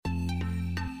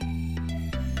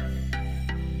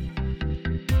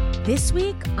This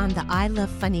week on the I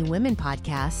Love Funny Women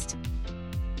podcast.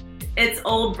 It's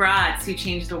old broads who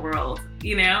change the world,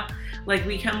 you know? Like,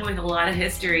 we come with a lot of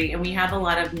history and we have a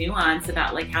lot of nuance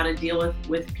about like how to deal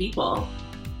with people.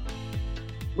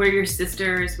 We're your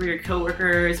sisters, we're your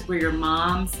coworkers, we're your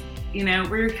moms, you know,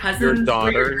 we're your cousins,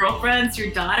 we're your girlfriends,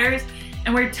 your daughters,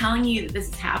 and we're telling you that this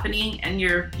is happening and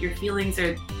your feelings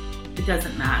are, it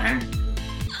doesn't matter.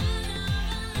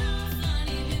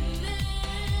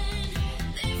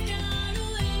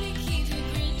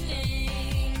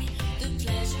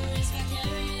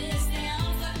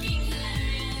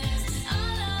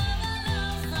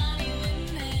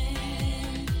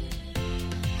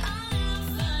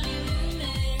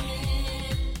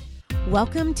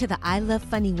 Welcome to the I Love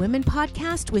Funny Women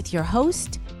podcast with your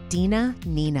host, Dina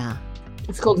Nina.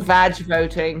 It's called vag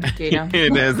voting, Dina.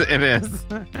 It is.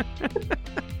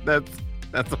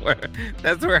 That's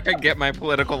where I get my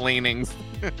political leanings.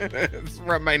 It's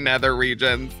from my nether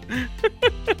regions.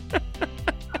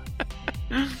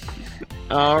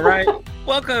 All right.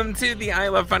 Welcome to the I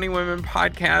Love Funny Women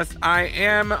podcast. I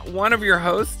am one of your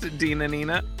hosts, Dina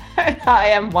Nina. I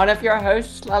am one of your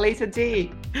hosts, Lalita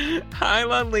D. Hi,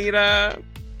 Lalita.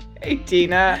 Hey,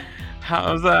 Dina.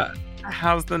 How's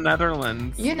the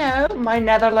Netherlands? You know, my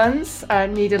Netherlands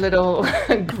need a little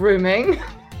grooming.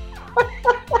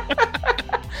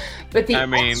 But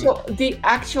the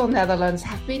actual Netherlands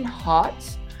have been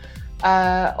hot,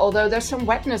 although there's some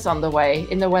wetness on the way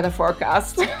in the weather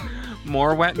forecast.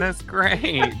 More wetness?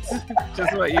 Great.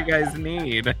 Just what you guys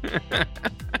need.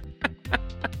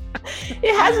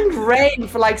 It hasn't rained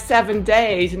for like 7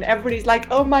 days, and everybody's like,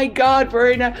 "Oh my God,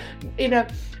 we're in a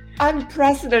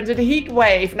unprecedented heat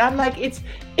wave." And I'm like, "It's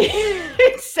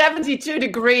 72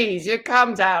 degrees. You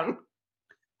calm down."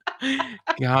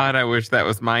 God, I wish that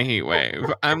was my heat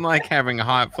wave. I'm like having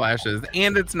hot flashes,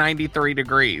 and it's 93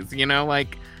 degrees. You know,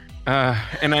 like,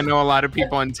 and I know a lot of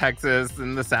people in Texas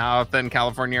and the South and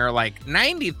California are like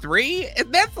 93.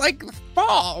 That's like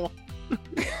fall.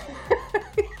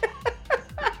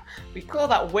 We call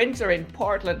that winter in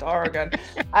Portland, Oregon.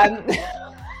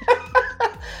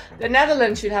 The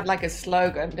Netherlands should have like a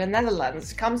slogan. The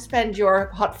Netherlands, come spend your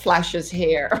hot flashes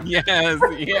here. Yes.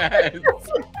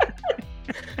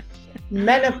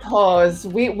 Menopause.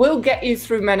 We will get you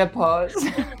through menopause.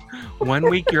 1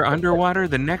 week you're underwater,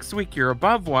 the next week you're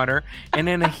above water, and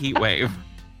in a heat wave.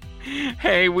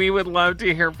 Hey, we would love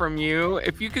to hear from you.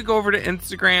 If you could go over to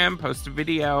Instagram, post a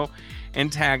video, and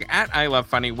tag at I Love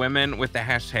Funny Women with the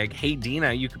hashtag Hey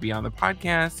Dina, you could be on the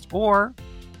podcast or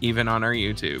even on our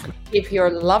YouTube. If you're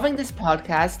loving this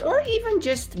podcast or even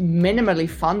just minimally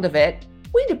fond of it,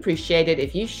 we'd appreciate it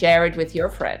if you share it with your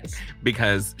friends.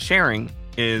 Because sharing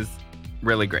is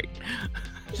really great.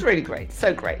 It's really great.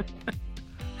 So great.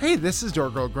 Hey, this is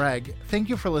Door Girl Greg. Thank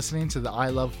you for listening to the I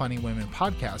Love Funny Women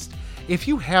podcast. If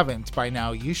you haven't by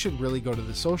now, you should really go to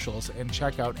the socials and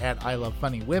check out at I Love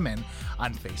Funny Women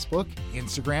on Facebook,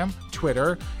 Instagram,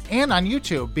 Twitter, and on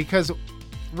YouTube, because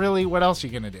really, what else are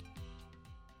you going to do?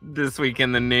 This week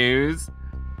in the news.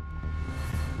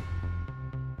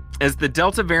 As the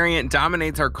Delta variant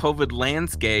dominates our COVID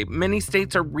landscape, many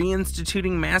states are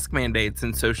reinstituting mask mandates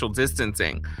and social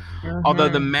distancing. Although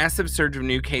the massive surge of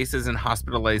new cases and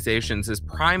hospitalizations is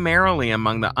primarily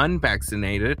among the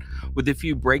unvaccinated, with a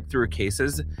few breakthrough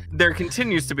cases, there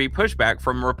continues to be pushback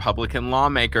from Republican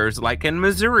lawmakers, like in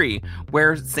Missouri,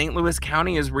 where St. Louis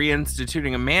County is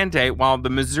reinstituting a mandate while the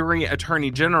Missouri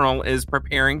Attorney General is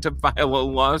preparing to file a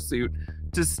lawsuit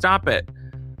to stop it.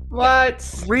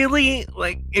 What? Really?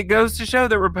 Like, it goes to show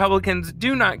that Republicans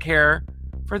do not care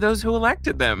for those who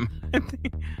elected them. I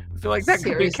feel like that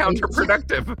could be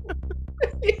counterproductive.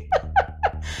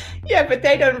 Yeah, but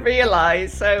they don't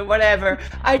realize, so whatever.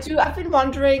 I've been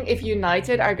wondering if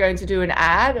United are going to do an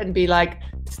ad and be like,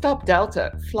 "Stop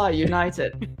Delta, fly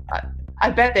United."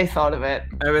 I bet they thought of it.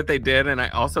 I bet they did, and I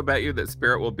also bet you that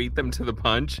Spirit will beat them to the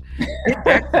punch. Get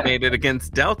vaccinated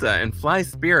against Delta and fly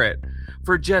Spirit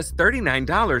for just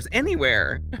 $39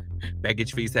 anywhere.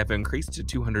 Baggage fees have increased to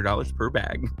 $200 per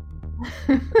bag.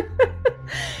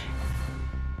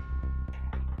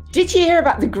 Did you hear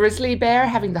about the grizzly bear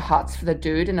having the hots for the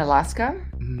dude in Alaska?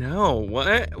 No,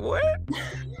 what?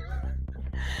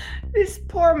 This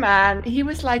poor man, he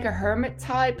was like a hermit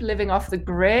type living off the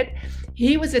grid.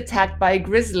 He was attacked by a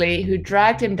grizzly who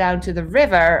dragged him down to the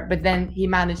river, but then he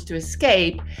managed to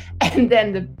escape. And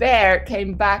then the bear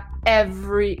came back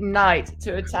every night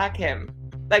to attack him.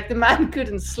 Like, the man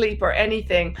couldn't sleep or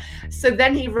anything. So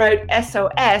then he wrote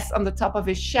SOS on the top of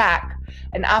his shack.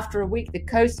 And after a week, the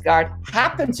Coast Guard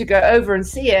happened to go over and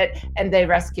see it, and they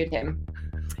rescued him.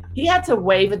 He had to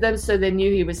wave at them so they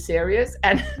knew he was serious.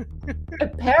 And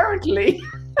apparently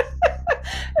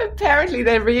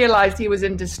they realized he was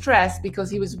in distress because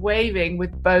he was waving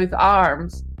with both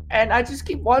arms. And I just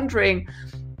keep wondering,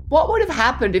 what would have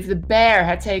happened if the bear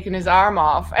had taken his arm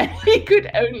off and he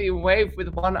could only wave with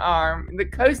one arm? The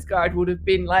Coast Guard would have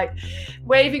been like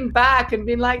waving back and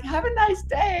been like, have a nice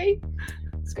day.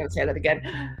 I was going to say that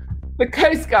again. The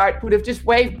Coast Guard would have just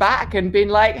waved back and been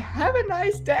like, have a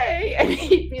nice day. And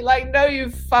he'd be like, no, you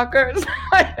fuckers.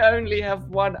 I only have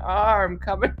one arm.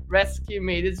 Come and rescue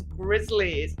me. This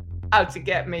grizzly is out to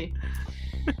get me.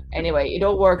 Anyway, it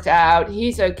all worked out.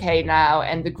 He's okay now,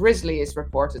 and the grizzly is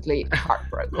reportedly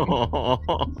heartbroken.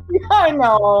 I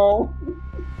know.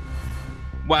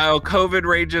 While COVID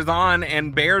rages on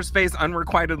and bears face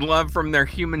unrequited love from their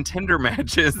human Tinder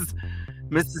matches,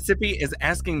 Mississippi is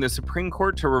asking the Supreme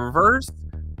Court to reverse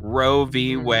Roe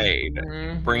v. Wade,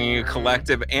 bringing a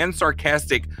collective and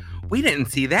sarcastic, we didn't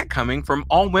see that coming from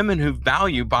all women who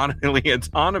value bodily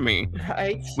autonomy.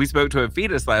 Right. We spoke to a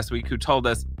fetus last week who told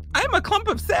us, I'm a clump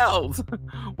of cells,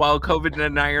 while COVID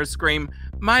deniers scream,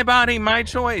 my body, my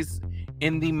choice,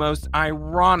 in the most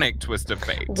ironic twist of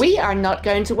fate. We are not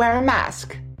going to wear a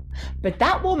mask, but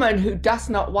that woman who does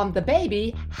not want the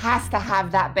baby has to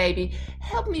have that baby.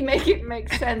 Help me make it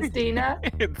make sense, Dina.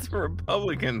 It's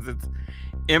Republicans. It's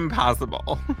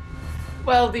impossible.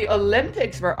 Well, the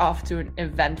Olympics were off to an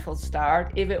eventful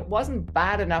start. If it wasn't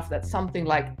bad enough that something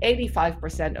like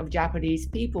 85% of Japanese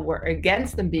people were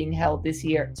against them being held this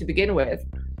year to begin with,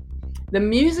 the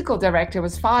musical director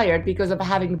was fired because of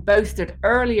having boasted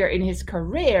earlier in his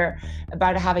career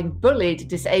about having bullied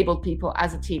disabled people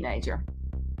as a teenager.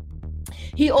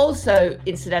 He also,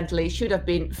 incidentally, should have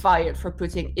been fired for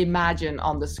putting Imagine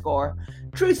on the score.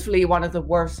 Truthfully, one of the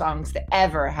worst songs to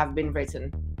ever have been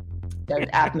written. Don't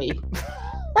at me.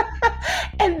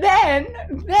 And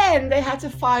then they had to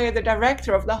fire the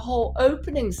director of the whole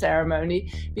opening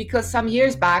ceremony because some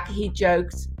years back he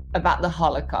joked about the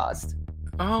Holocaust.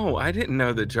 Oh, I didn't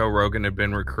know that Joe Rogan had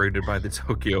been recruited by the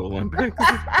Tokyo Olympics.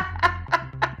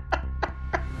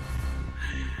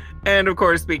 And of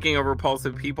course, speaking of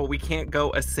repulsive people, we can't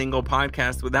go a single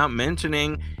podcast without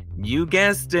mentioning, you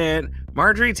guessed it,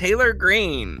 Marjorie Taylor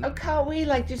Greene. Oh, can't we,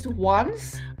 like, just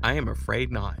once? I am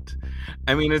afraid not.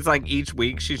 I mean, it's like each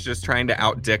week she's just trying to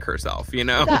out-dick herself, you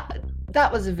know?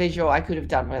 That was a visual I could have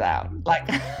done without. Like,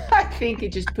 I think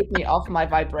it just put me off my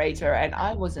vibrator and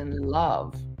I was in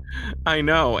love. I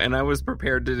know, and I was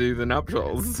prepared to do the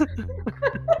nuptials.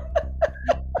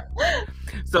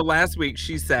 So last week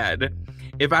she said,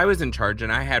 if I was in charge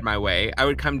and I had my way, I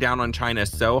would come down on China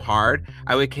so hard,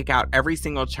 I would kick out every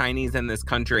single Chinese in this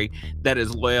country that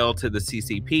is loyal to the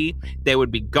CCP. They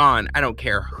would be gone. I don't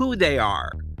care who they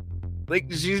are.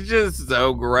 Like, she's just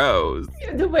so gross.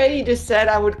 The way you just said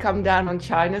I would come down on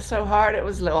China so hard, it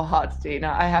was a little hot,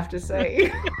 Dina, I have to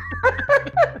say.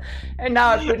 And now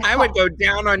I would go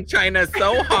down on China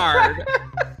so hard.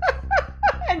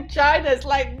 And China's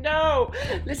like, no.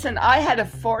 Listen, I had a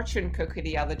fortune cookie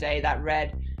the other day that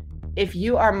read, if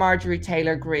you are Marjorie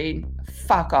Taylor Greene,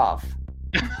 fuck off.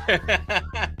 There's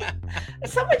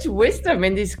so much wisdom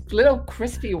in these little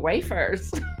crispy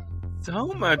wafers. So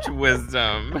much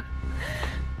wisdom.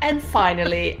 And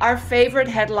finally, our favorite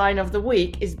headline of the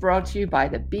week is brought to you by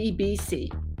the BBC.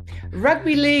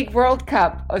 Rugby League World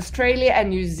Cup, Australia and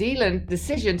New Zealand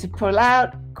decision to pull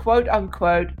out, quote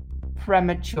unquote,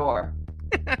 premature.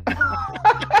 You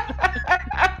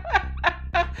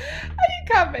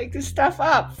can't make this stuff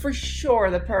up. For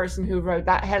sure, the person who wrote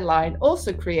that headline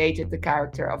also created the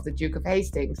character of the Duke of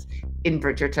Hastings in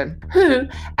Bridgerton, who,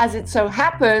 as it so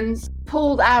happens,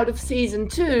 pulled out of season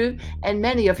 2, and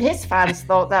many of his fans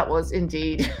thought that was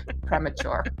indeed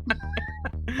premature.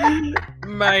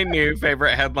 My new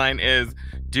favorite headline is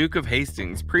Duke of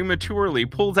Hastings prematurely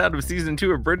pulls out of season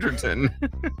 2 of Bridgerton.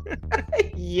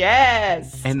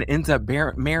 Yes. And ends up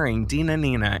marrying Dina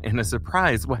Nina in a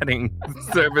surprise wedding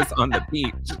service on the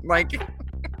beach. Like,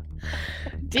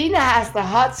 Dina has the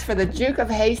hots for the Duke of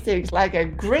Hastings like a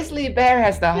grizzly bear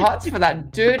has the hots for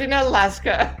that dude in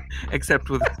Alaska. Except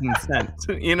with consent,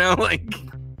 you know, like.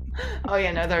 Oh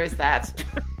yeah, no, there is that.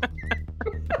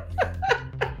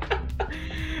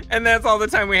 And that's all the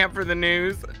time we have for the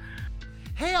news.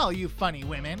 Hey, all you funny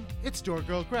women, it's Door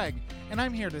Girl Greg, and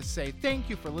I'm here to say thank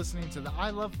you for listening to the I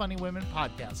Love Funny Women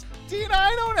podcast. Dina,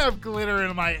 I don't have glitter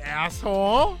in my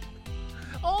asshole,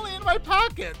 only in my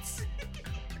pockets.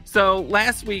 So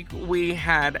last week we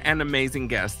had an amazing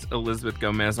guest, Elizabeth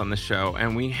Gomez, on the show,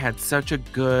 and we had such a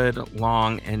good,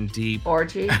 long, and deep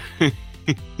orgy.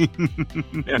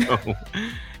 No.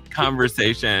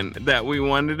 conversation that we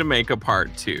wanted to make a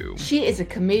part 2. She is a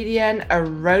comedian, a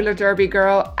roller derby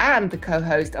girl, and the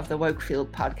co-host of the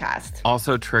Wokefield podcast.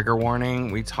 Also, trigger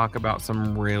warning, we talk about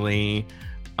some really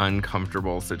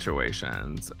uncomfortable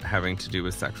situations having to do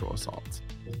with sexual assault.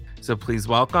 So please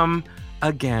welcome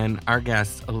again our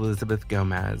guest, Elizabeth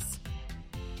Gomez.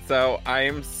 So I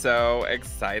am so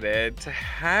excited to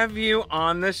have you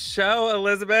on the show,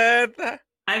 Elizabeth.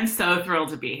 I'm so thrilled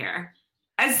to be here.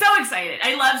 I'm so excited.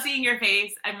 I love seeing your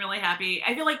face. I'm really happy.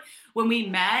 I feel like when we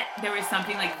met, there was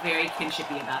something like very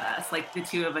kinshipy about us. Like the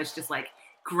two of us just like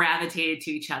gravitated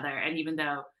to each other. And even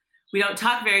though we don't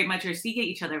talk very much or see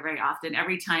each other very often,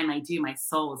 every time I do, my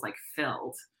soul is like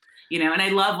filled, and I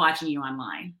love watching you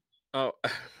online. Oh,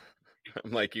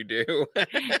 I'm like you do.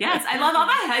 Yes, I love all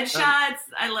the headshots.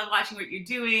 I love watching what you're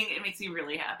doing. It makes me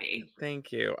really happy.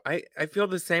 Thank you. I feel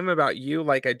the same about you.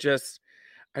 Like I just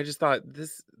thought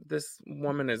this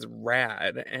woman is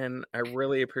rad, and I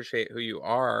really appreciate who you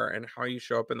are and how you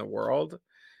show up in the world.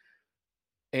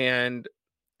 And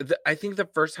I think the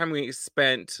first time we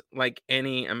spent like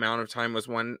any amount of time was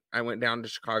when I went down to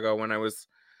Chicago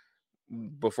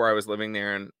before I was living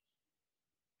there, and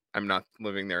I'm not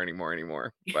living there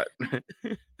anymore. But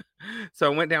so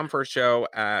I went down for a show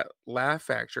at Laugh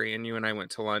Factory, and you and I went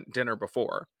to dinner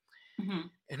before. Mm-hmm.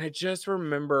 And I just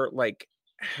remember like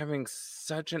having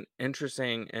such an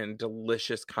interesting and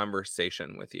delicious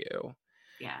conversation with you.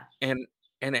 Yeah. And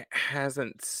it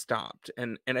hasn't stopped.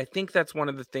 And I think that's one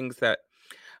of the things that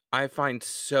I find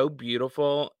so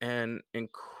beautiful and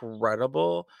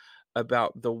incredible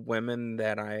about the women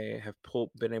that I have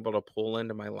been able to pull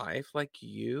into my life, like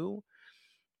you.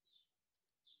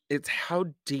 It's how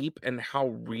deep and how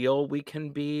real we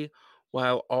can be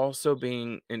while also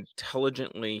being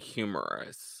intelligently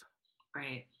humorous.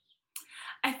 Right.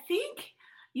 I think,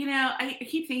 I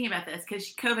keep thinking about this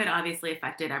because COVID obviously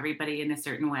affected everybody in a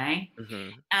certain way. Mm-hmm.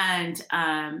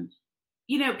 And,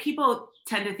 people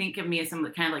tend to think of me as some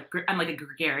kind of like, I'm like a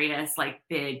gregarious, like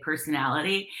big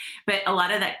personality, but a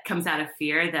lot of that comes out of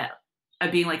fear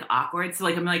of being like awkward. So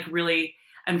like,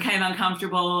 I'm kind of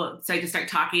uncomfortable. So I just start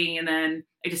talking, and then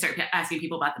I just start asking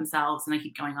people about themselves, and I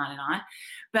keep going on and on.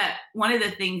 But one of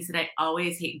the things that I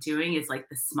always hate doing is like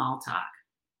the small talk.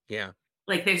 Yeah.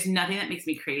 Like there's nothing that makes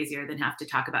me crazier than have to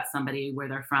talk about somebody, where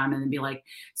they're from, and then be like,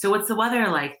 so what's the weather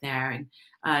like there? And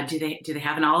do they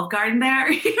have an Olive Garden there?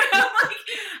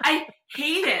 I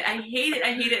hate it. I hate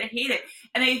it.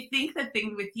 And I think the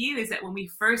thing with you is that when we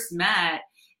first met,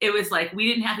 it was like, we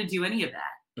didn't have to do any of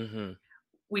that. Mm-hmm.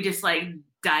 We just like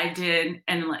dove in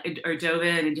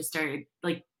and just started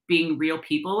like being real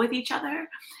people with each other.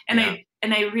 And Yeah.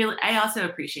 I also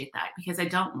appreciate that, because I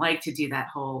don't like to do that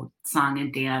whole song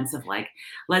and dance of like,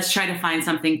 let's try to find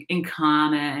something in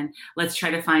common. Let's try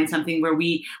to find something where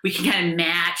we can kind of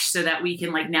match so that we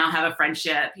can like now have a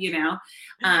friendship,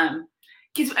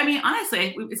 Because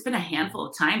honestly, it's been a handful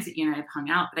of times that you and I have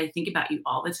hung out, but I think about you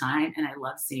all the time, and I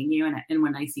love seeing you. And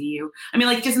when I see you,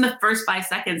 like just in the first 5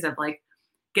 seconds of like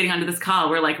getting onto this call,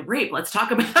 we're like, rape, let's talk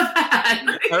about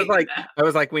that. I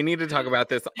was like, we need to talk about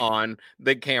this on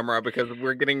the camera because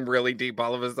we're getting really deep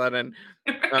all of a sudden.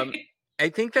 Right. I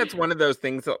think that's one of those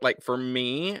things that, like, for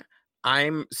me,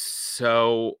 I'm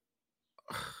so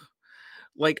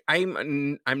like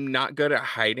I'm not good at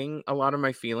hiding a lot of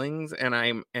my feelings, and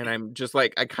I'm just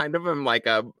like, I kind of am like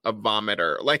a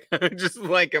vomiter. Like just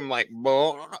like I'm like,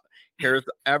 here's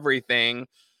everything.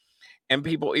 And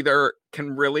people either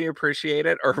can really appreciate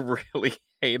it or really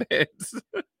hate it.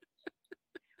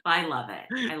 I love it.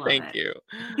 Thank you.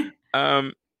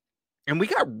 And we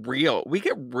get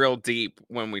real deep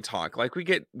when we talk. Like we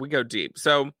go deep.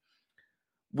 So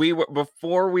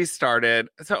before we started,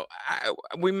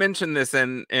 we mentioned this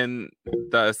in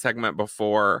the segment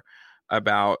before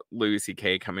about Louis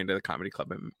C.K. coming to the comedy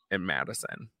club in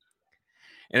Madison.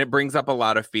 And it brings up a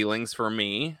lot of feelings for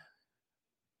me.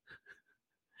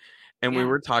 And we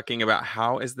were talking about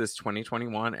how is this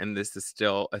 2021 and this is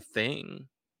still a thing.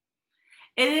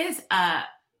 It is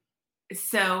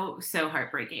so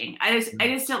heartbreaking. I just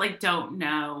don't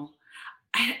know.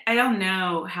 I don't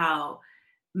know how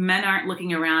men aren't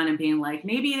looking around and being like,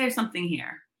 maybe there's something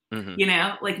here.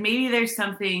 Mm-hmm. Like maybe there's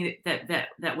something that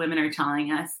women are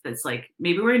telling us that's like,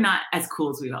 maybe we're not as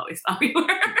cool as we always thought we were.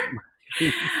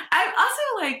 I'm also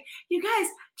like, you guys,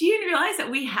 do you realize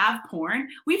that we have porn?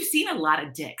 We've seen a lot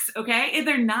of dicks, okay? And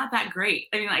they're not that great.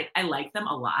 I like them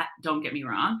a lot, don't get me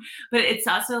wrong. But it's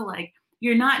also like,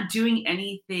 you're not doing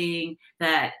anything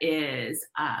that is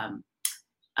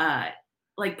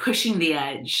like pushing the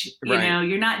edge, you Right. know,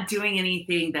 you're not doing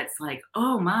anything that's like,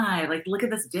 oh my, like, look at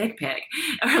this dick pic,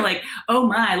 or like, oh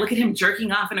my, look at him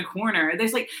jerking off in a corner.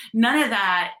 There's like, none of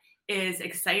that is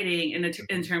exciting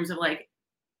in terms of like,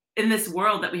 in this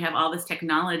world that we have all this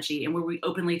technology and where we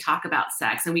openly talk about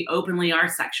sex and we openly are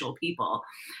sexual people.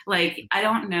 Like, I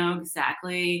don't know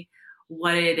exactly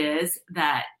what it is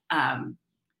that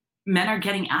men are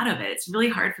getting out of it. It's really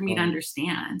hard for me to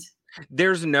understand.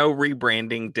 There's no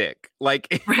rebranding dick.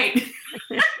 Like, Right.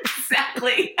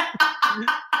 Exactly.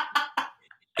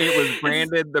 it was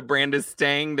branded. The brand is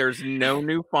staying. There's no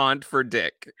new font for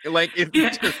dick. Like,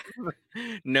 it's just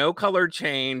no color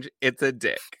change. It's a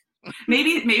dick.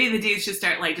 Maybe the dudes should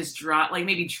start like just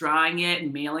maybe drawing it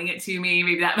and mailing it to me.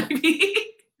 Maybe that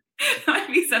might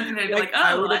be something that'd be like,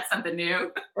 oh, that's something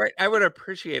new. Right. I would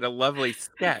appreciate a lovely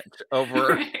sketch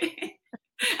over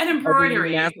an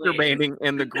embroidery. Masturbating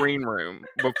in the green room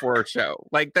before a show.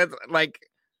 Like, that's like.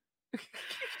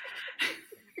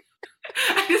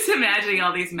 I'm just imagining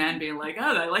all these men being like,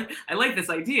 oh, I like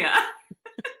this idea.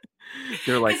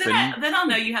 They're like, then I'll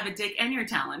know you have a dick and you're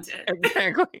talented.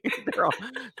 Exactly. They're all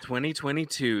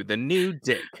 2022, the new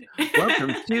dick.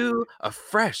 Welcome to a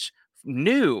fresh,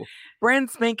 new,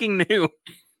 brand spanking new.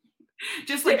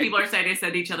 Just like people are starting to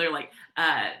send each other like,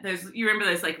 you remember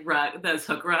those like those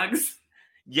hook rugs?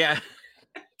 Yeah.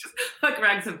 Just hook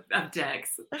rugs of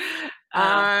dicks.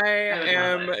 I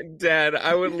am dead.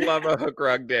 I would love a hook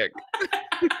rug dick.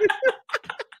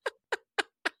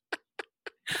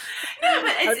 No,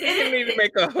 but I think I need to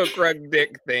make a hook rug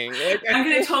dick thing. Like, I'm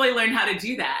going to totally learn how to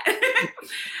do that.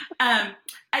 I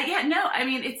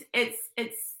mean,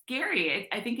 it's scary.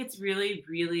 I think it's really,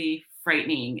 really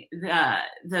frightening, the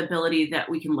ability that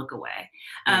we can look away.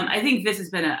 I think this has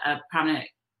been a prominent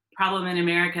problem in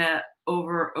America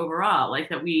overall, like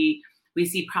that we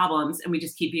see problems and we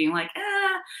just keep being like,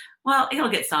 well, it'll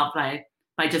get solved by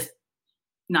just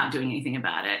not doing anything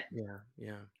about it.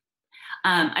 Yeah.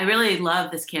 I really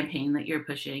love this campaign that you're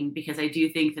pushing because I do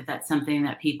think that that's something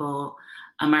that people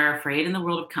are afraid in the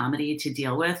world of comedy to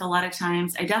deal with a lot of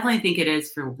times. I definitely think it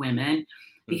is for women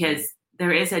because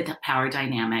there is a power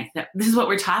dynamic that this is what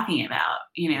we're talking about,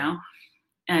 you know?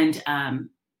 And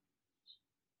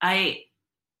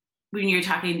when you're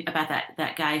talking about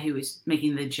that guy who was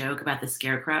making the joke about the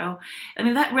scarecrow, I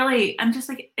mean, that really, I'm just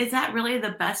like, is that really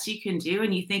the best you can do?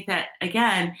 And you think that,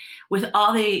 again, with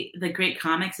all the great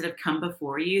comics that have come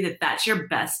before you, that's your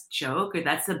best joke, or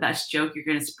that's the best joke you're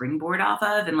going to springboard off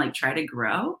of and like try to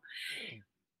grow?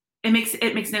 It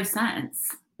makes no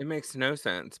sense. It makes no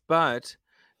sense. But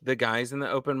the guys in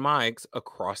the open mics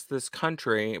across this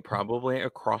country, probably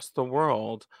across the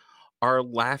world, are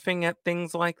laughing at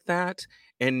things like that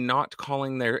and not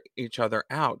calling each other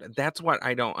out. That's what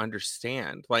I don't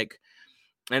understand. Like,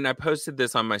 and I posted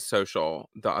this on my social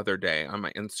the other day on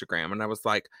my Instagram, and I was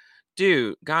like,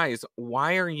 dude, guys,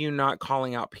 why are you not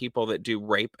calling out people that do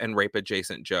rape and rape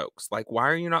adjacent jokes? Like, why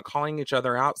are you not calling each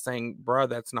other out saying, bruh,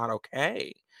 that's not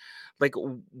okay? Like,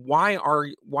 why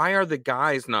are the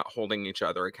guys not holding each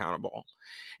other accountable?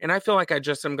 And I feel like I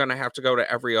just am going to have to go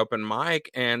to every open mic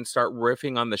and start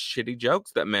riffing on the shitty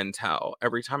jokes that men tell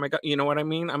every time I go. You know what I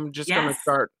mean? I'm just going to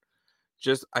start.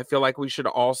 I feel like we should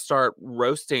all start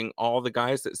roasting all the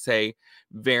guys that say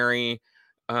very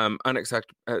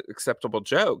unacceptable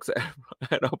jokes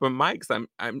at open mics.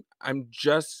 I'm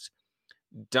just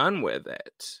done with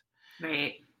it.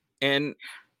 Right.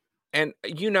 And,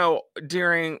 you know,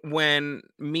 during when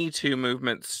Me Too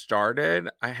movement started,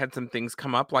 I had some things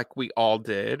come up like we all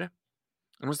did.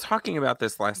 I was talking about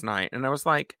this last night, and I was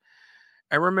like,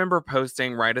 I remember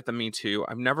posting right at the Me Too,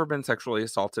 I've never been sexually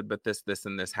assaulted, but this,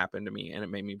 and this happened to me, and it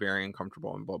made me very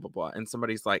uncomfortable and blah, blah, blah. And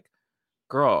somebody's like,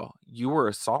 girl, you were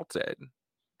assaulted.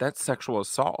 That's sexual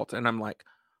assault. And I'm like,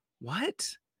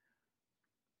 what?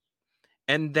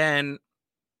 And then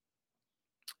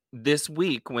this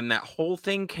week, when that whole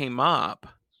thing came up,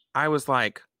 I was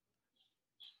like,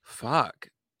 fuck,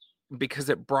 because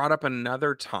it brought up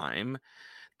another time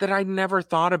that I never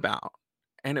thought about.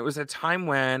 And it was a time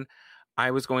when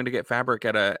I was going to get fabric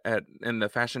in the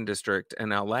fashion district in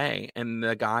LA, and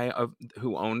the guy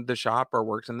who owned the shop or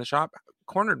worked in the shop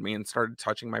cornered me and started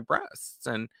touching my breasts.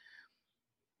 And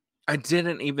it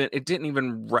didn't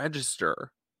even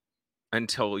register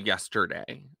until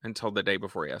the day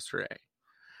before yesterday.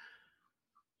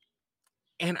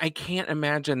 And I can't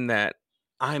imagine that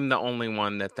I'm the only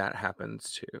one that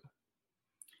happens to.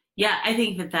 Yeah, I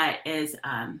think that is,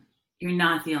 you're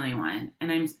not the only one.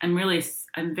 And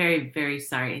I'm very, very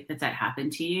sorry that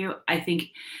happened to you. I think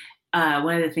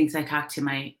one of the things I talk to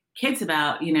my kids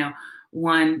about, you know,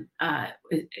 one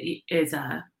is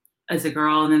as a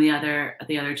girl, and then the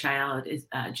other child is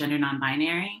gender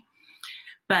non-binary.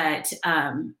 But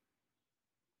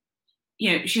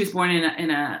you know, she was born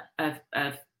in a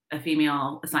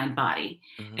female assigned body,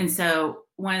 and so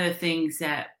one of the things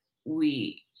that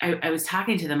I was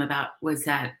talking to them about was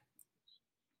that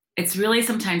it's really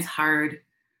sometimes hard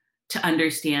to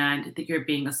understand that you're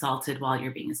being assaulted while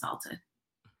you're being assaulted.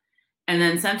 And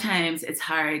then sometimes it's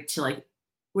hard to, like,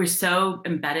 we're so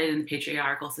embedded in the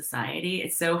patriarchal society.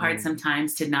 It's so hard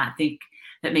sometimes to not think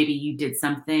that maybe you did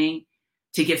something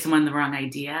to give someone the wrong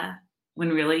idea when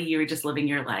really you were just living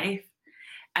your life.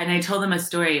 And I told them a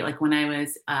story, like when I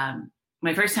was,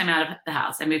 my first time out of the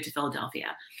house, I moved to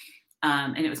Philadelphia.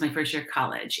 And it was my first year of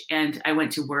college. And I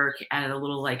went to work at a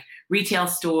little like retail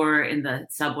store in the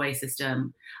subway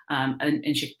system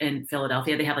in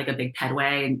Philadelphia. They have like a big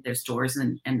pedway and there's stores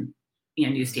and you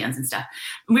know, newsstands and stuff.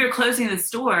 And we were closing the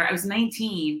store. I was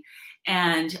 19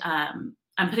 and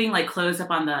I'm putting like clothes up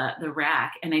on the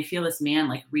rack, and I feel this man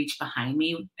like reach behind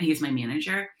me. He's my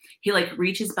manager. He like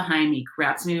reaches behind me,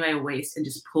 grabs me by my waist and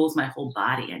just pulls my whole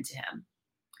body into him.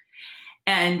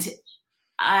 And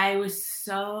I was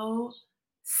so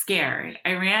scared.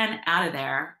 I ran out of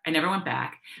there. I never went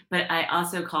back, but I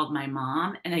also called my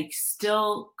mom, and I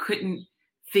still couldn't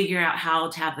figure out how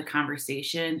to have the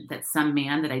conversation that some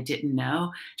man that I didn't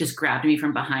know just grabbed me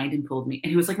from behind and pulled me. And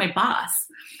he was like my boss.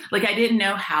 Like, I didn't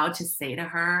know how to say to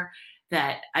her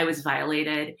that I was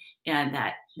violated and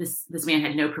that this man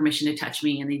had no permission to touch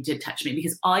me, and they did touch me,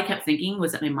 because all I kept thinking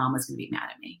was that my mom was going to be mad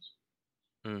at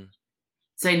me.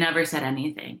 So I never said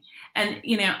anything. And,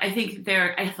 you know, I think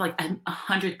I have like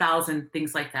 100,000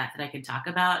 things like that I can talk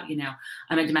about. You know,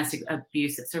 I'm a domestic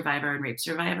abuse survivor and rape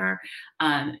survivor.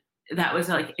 That was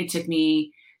like, it took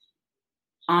me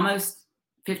almost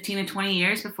 15 to 20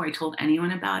 years before I told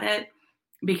anyone about it,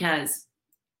 because,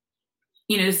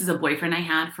 you know, this is a boyfriend I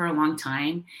had for a long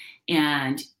time,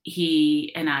 and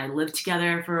he and I lived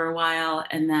together for a while,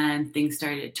 and then things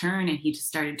started to turn, and he just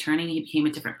started turning. He became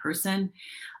a different person.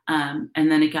 And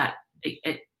then it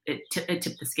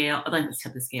tipped the scale. Like, it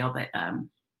tipped the scale, but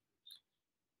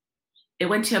it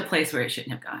went to a place where it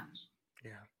shouldn't have gone.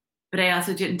 Yeah. But I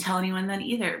also didn't tell anyone then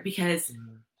either, because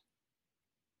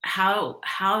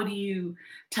how do you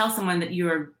tell someone that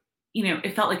you're, you know,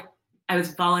 it felt like I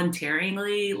was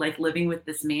voluntarily like living with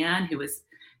this man who was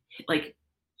like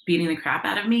beating the crap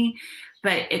out of me.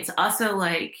 But it's also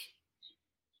like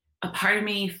a part of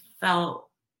me felt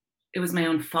it was my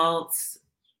own fault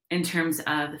in terms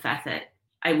of the fact that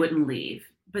I wouldn't leave.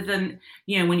 But then,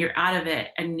 you know, when you're out of it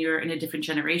and you're in a different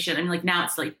generation, I mean, like now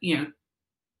it's like, you know,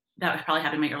 that probably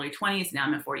happened in my early 20s. Now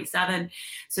I'm at 47.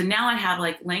 So now I have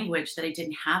like language that I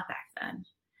didn't have back then.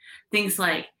 Things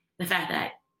like the fact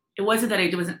that it wasn't that I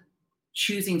wasn't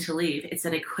choosing to leave. It's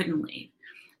that I couldn't leave.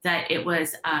 That it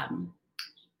was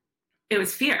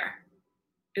fear.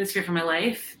 It was fear for my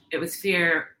life. It was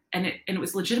fear, and it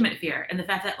was legitimate fear. And the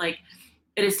fact that like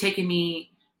it has taken me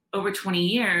over 20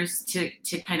 years to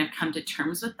kind of come to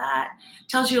terms with that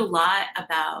tells you a lot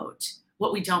about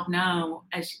what we don't know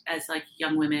as like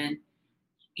young women,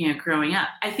 you know, growing up.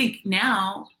 I think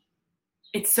now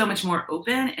it's so much more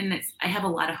open, and I have a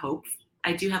lot of hope.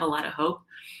 I do have a lot of hope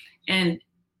in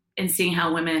seeing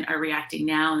how women are reacting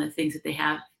now and the things that they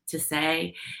have to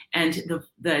say, and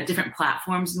the different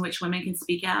platforms in which women can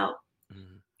speak out.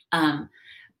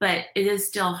 But it is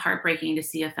still heartbreaking to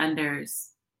see offenders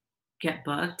get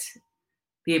booked,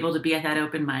 be able to be at that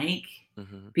open mic,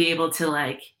 be able to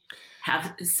like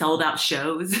have sold out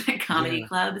shows at comedy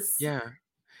clubs. Yeah.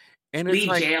 And leave it's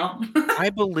like, jail. I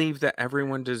believe that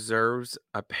everyone deserves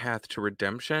a path to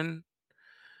redemption,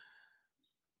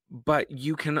 but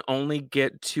you can only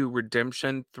get to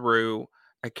redemption through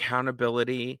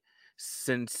accountability,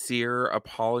 sincere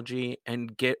apology,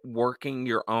 and working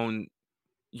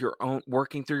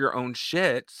working through your own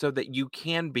shit so that you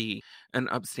can be an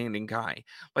upstanding guy.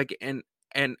 Like,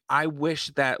 and I wish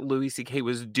that Louis C.K.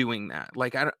 was doing that.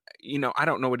 Like, I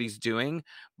don't know what he's doing,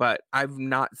 but I've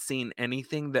not seen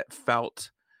anything that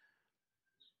felt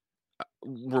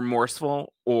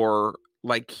remorseful or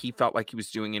like he felt like he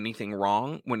was doing anything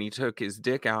wrong when he took his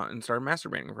dick out and started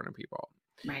masturbating in front of people.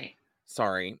 Right.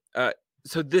 Sorry.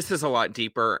 So this is a lot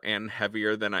deeper and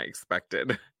heavier than I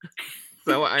expected.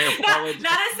 So I apologize.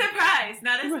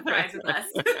 Not a surprise with us.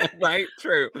 Right,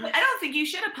 true. I don't think you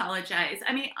should apologize.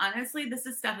 I mean, honestly, this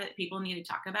is stuff that people need to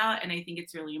talk about, and I think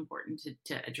it's really important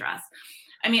to address.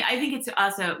 I mean, I think it's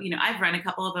also, you know, I've run a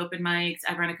couple of open mics.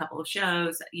 I've run a couple of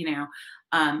shows, you know.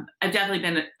 I've definitely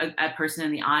been a person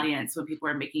in the audience when people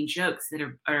are making jokes that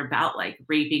are about like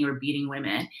raping or beating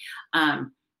women.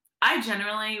 I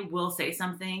generally will say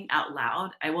something out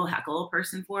loud. I will heckle a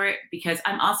person for it because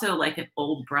I'm also like an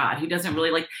old broad who doesn't really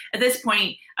like, at this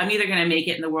point, I'm either going to make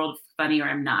it in the world funny or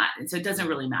I'm not. And so it doesn't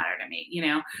really matter to me, you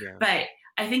know? Yeah. But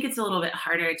I think it's a little bit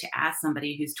harder to ask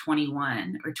somebody who's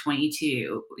 21 or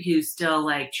 22, who's still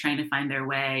like trying to find their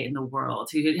way in the world,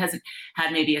 who hasn't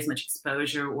had maybe as much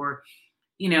exposure, or,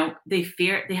 you know, they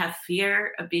have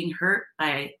fear of being hurt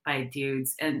by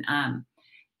dudes. And,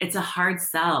 it's a hard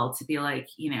sell to be like,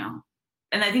 you know,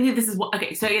 and I think that this is what,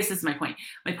 okay, so I guess this is my point.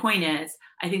 My point is,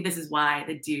 I think this is why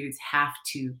the dudes have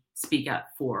to speak up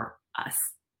for us.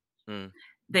 Mm.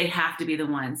 They have to be the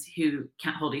ones who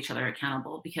can't hold each other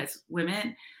accountable, because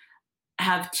women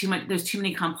have there's too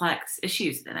many complex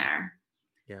issues there.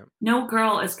 Yeah. No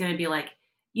girl is going to be like,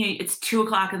 you know, it's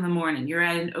 2:00 in the morning, you're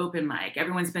at an open mic,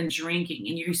 everyone's been drinking,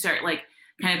 and you start like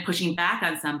kind of pushing back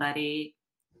on somebody.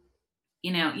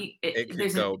 You know, it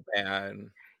could go bad.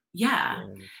 Yeah.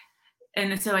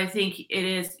 And so I think it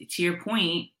is, to your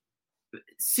point,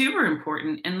 super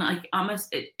important, and like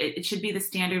almost it should be the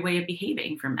standard way of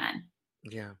behaving for men.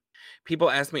 Yeah.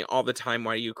 People ask me all the time,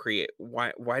 why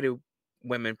do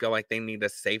women feel like they need a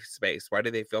safe space? Why do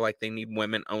they feel like they need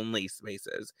women only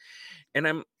spaces? And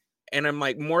I'm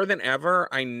like, more than ever,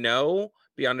 I know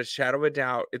beyond a shadow of a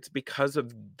doubt, it's because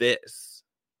of this.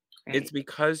 Right. It's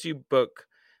because you book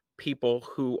people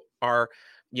who are,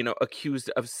 you know, accused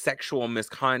of sexual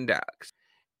misconduct.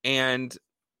 And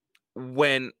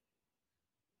when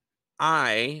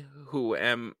I, who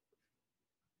am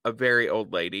a very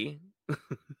old lady,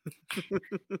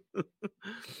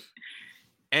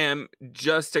 am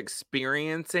just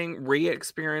re-experiencing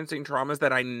traumas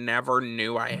that I never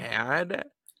knew I had.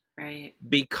 Right.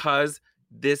 Because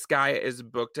this guy is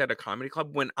booked at a comedy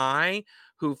club. When I,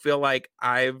 who feel like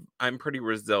I'm pretty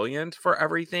resilient for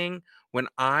everything, when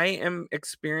I am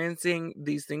experiencing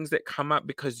these things that come up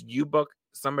because you book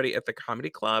somebody at the comedy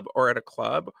club or at a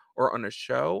club or on a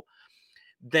show,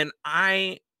 then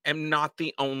I am not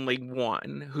the only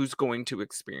one who's going to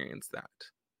experience that.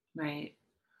 Right.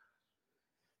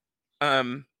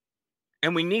 And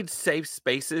we need safe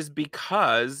spaces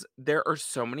because there are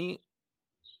so many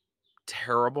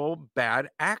terrible bad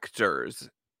actors.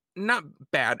 Not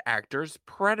bad actors,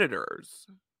 predators.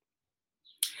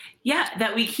 Yeah,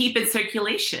 that we keep in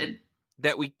circulation.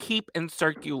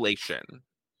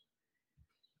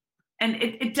 And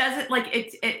it doesn't, like,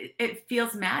 it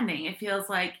feels maddening. It feels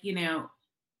like, you know,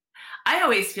 I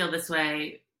always feel this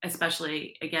way,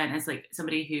 especially, again, as like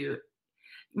somebody who,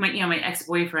 my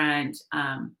ex-boyfriend,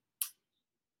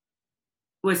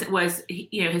 was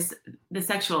you know, the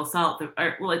sexual assault,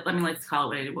 or well, let's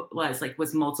call it what it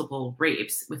was multiple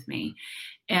rapes with me,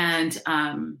 and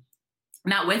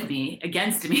not with me,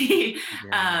 against me.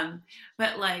 Yeah.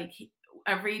 But like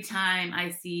every time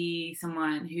I see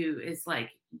someone who is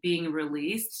like being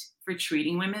released for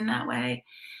treating women that way,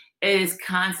 it is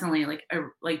constantly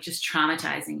like just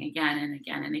traumatizing again and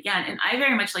again and again. And I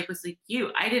very much was like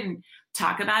you. I didn't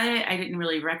talk about it. I didn't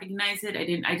really recognize it.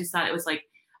 I just thought it was like,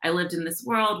 I lived in this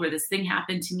world where this thing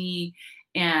happened to me.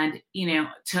 And, you know,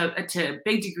 to a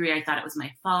big degree, I thought it was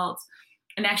my fault.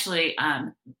 And actually,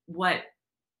 what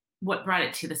brought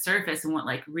it to the surface and what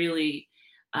like really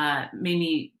made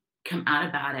me come out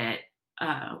about it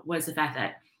was the fact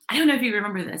that, I don't know if you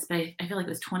remember this, but I feel like it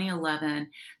was 2011.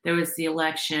 There was the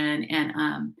election,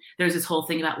 and there was this whole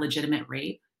thing about legitimate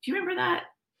rape. Do you remember that?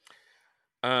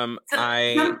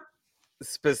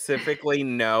 Specifically,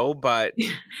 no, but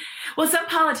well, some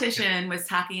politician was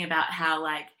talking about how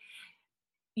like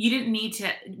we didn't need to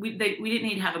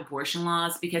have abortion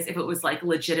laws, because if it was like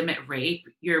legitimate rape,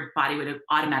 your body would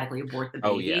automatically abort the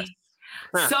baby. Oh, yes.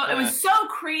 So it was so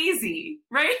crazy,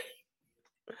 right?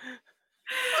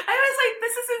 I was like,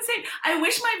 this is insane. I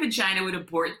wish my vagina would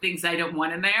abort things I don't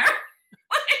want in there.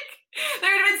 Like,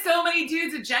 there would have been so many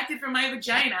dudes ejected from my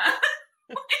vagina.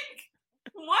 Like,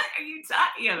 what are you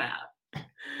talking about?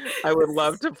 I would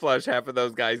love to flush half of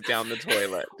those guys down the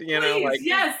toilet. You know, like,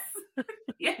 yes.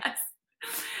 Yes.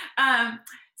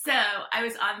 So I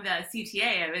was on the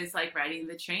CTA. I was like riding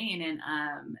the train, and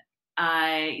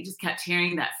I just kept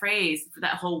hearing that phrase for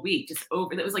that whole week, just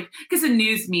over. That was like, because the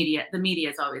media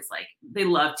is always like, they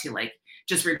love to like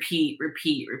just repeat.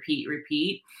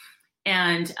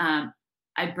 And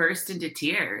I burst into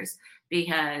tears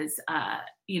because,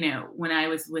 you know, when I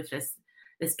was with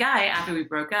this guy, after we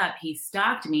broke up, he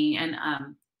stalked me. And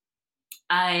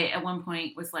I, at one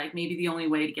point, was like, maybe the only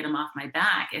way to get him off my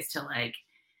back is to like,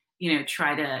 you know,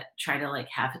 try to like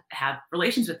have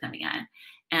relations with him again.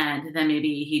 And then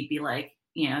maybe he'd be like,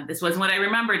 you know, this wasn't what I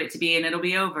remembered it to be, and it'll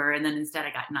be over. And then instead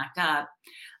I got knocked up.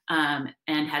 and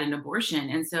had an abortion.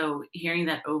 And so hearing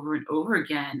that over and over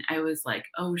again, I was like,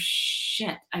 oh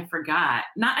shit, I forgot.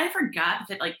 Not I forgot,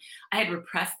 but like I had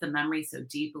repressed the memory so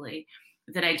deeply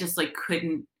that I just like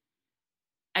couldn't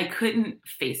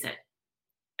face it.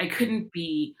 I couldn't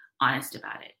be honest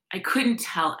about it. I couldn't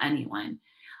tell anyone.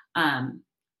 And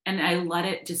I let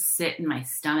it just sit in my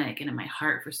stomach and in my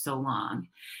heart for so long.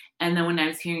 And then when I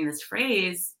was hearing this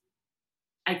phrase,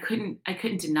 I couldn't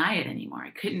deny it anymore.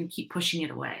 I couldn't keep pushing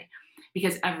it away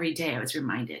because every day I was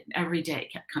reminded, every day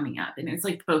it kept coming up. And it's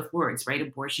like both words, right?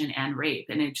 Abortion and rape.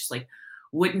 And it just like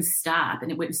wouldn't stop,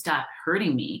 and it wouldn't stop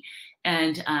hurting me.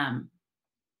 And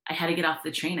I had to get off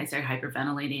the train. I started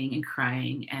hyperventilating and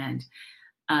crying. And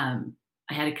I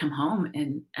had to come home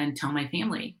and tell my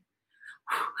family.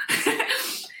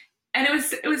 And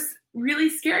it was really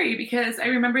scary because I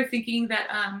remember thinking that,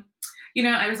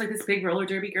 I was like this big roller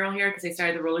derby girl here because I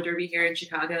started the roller derby here in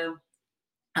Chicago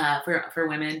for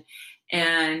women.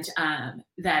 And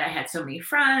that I had so many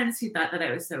friends who thought that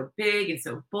I was so big and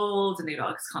so bold, and they'd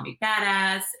always call me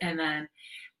badass. And then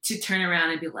to turn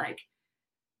around and be like,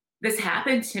 this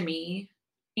happened to me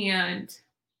and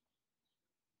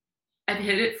I've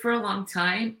hid it for a long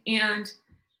time. And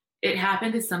it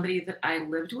happened to somebody that I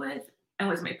lived with and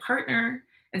was my partner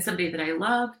and somebody that I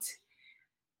loved.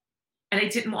 And I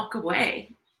didn't walk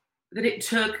away. That it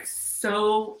took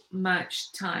so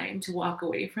much time to walk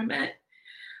away from it.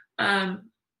 I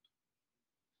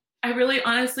really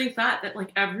honestly thought that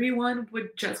like everyone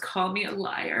would just call me a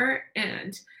liar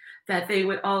and that they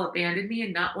would all abandon me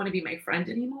and not want to be my friend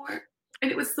anymore.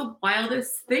 And it was the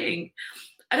wildest thing.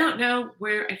 I don't know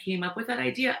where I came up with that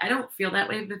idea. I don't feel that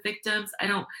way with the victims.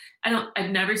 I've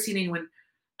never seen anyone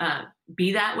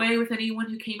be that way with anyone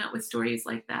who came out with stories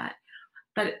like that.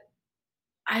 But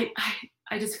I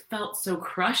just felt so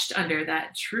crushed under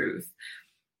that truth.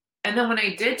 And then when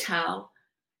I did tell,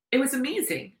 it was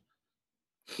amazing.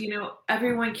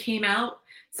 Everyone came out,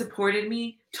 supported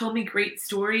me, told me great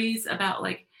stories about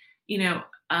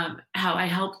how I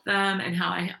helped them and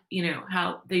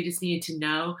how they just needed to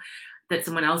know that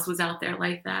someone else was out there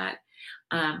like that.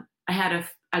 I had a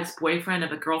ex-boyfriend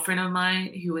of a girlfriend of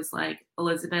mine who was like,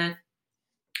 Elizabeth,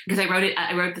 because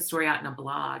I wrote the story out in a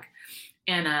blog,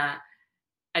 and I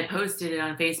posted it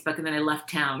on Facebook, and then I left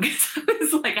town because I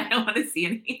was like, I don't want to see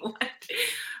anyone.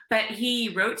 But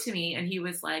he wrote to me, and he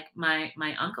was like, my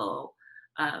uncle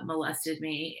molested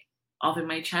me all through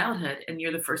my childhood, and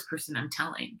you're the first person I'm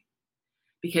telling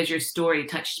because your story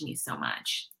touched me so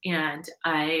much. And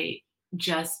I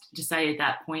just decided at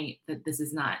that point that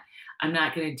I'm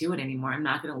not going to do it anymore. I'm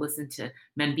not going to listen to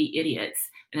men be idiots,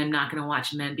 and I'm not going to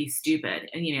watch men be stupid.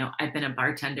 And, I've been a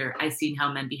bartender. I've seen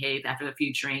how men behave after a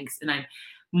few drinks, and I'm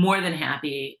more than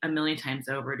happy a million times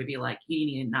over to be like, you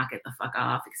need to knock it the fuck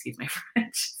off. Excuse my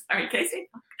French. Sorry, can I say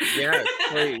fuck? Yes,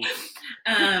 please.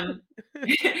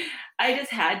 I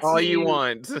just had to. All you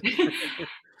want.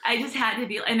 I just had to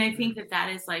be, and I think that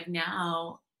is like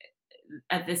now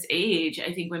at this age,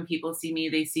 I think when people see me,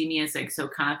 they see me as like so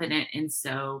confident and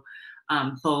so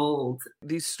bold.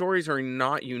 These stories are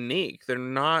not unique. They're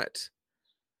not,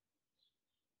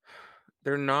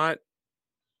 I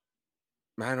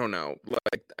don't know,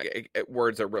 like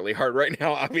words are really hard right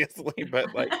now, obviously,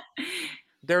 but like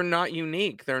they're not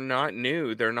unique. They're not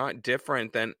new. They're not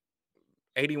different than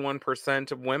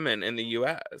 81% of women in the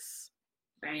US.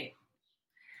 Right.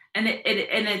 And it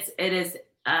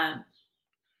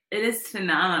is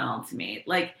phenomenal to me.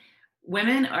 Like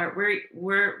women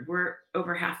we're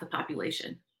over half the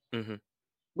population. Mm-hmm.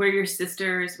 We're your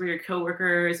sisters, we're your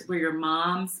coworkers, we're your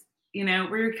moms,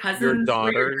 we're your cousins,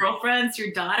 we're your girlfriends,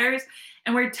 your daughters.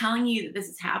 And we're telling you that this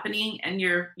is happening, and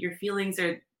your feelings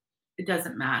it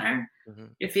doesn't matter. Mm-hmm.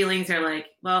 Your feelings are like,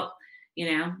 well,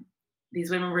 these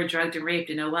women were drugged and raped,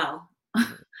 and oh well.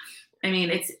 I mean,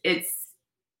 it's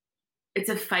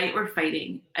a fight we're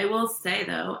fighting. I will say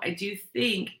though, I do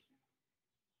think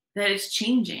that it's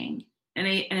changing,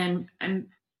 and I'm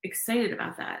excited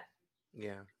about that.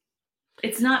 Yeah.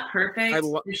 It's not perfect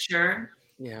for sure.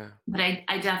 Yeah. But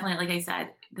I definitely, like I said,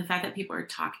 the fact that people are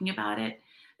talking about it,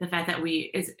 the fact that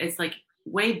it's like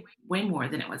way more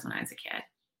than it was when I was a kid.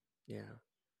 Yeah.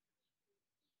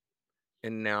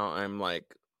 And now I'm like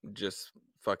just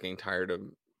fucking tired of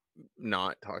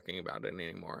not talking about it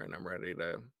anymore, and I'm ready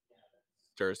to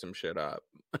stir some shit up.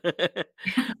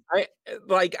 I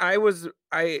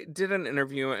did an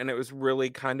interview, and it was really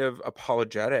kind of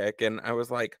apologetic, and I was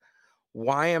like,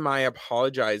 why am I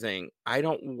apologizing? I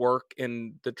don't work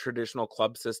in the traditional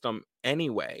club system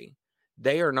anyway.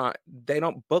 They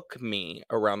don't book me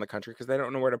around the country because they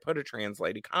don't know where to put a trans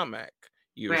lady comic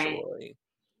usually. Right.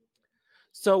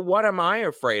 So what am I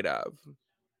afraid of?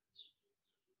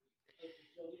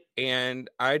 And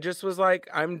I just was like,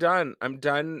 I'm done. I'm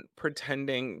done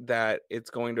pretending that it's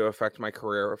going to affect my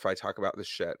career if I talk about this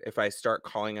shit. If I start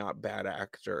calling out bad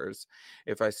actors,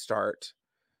 if I start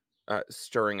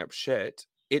stirring up shit,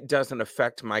 it doesn't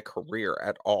affect my career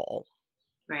at all.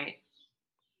 Right.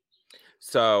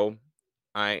 So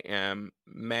I am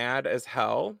mad as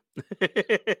hell.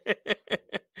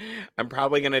 I'm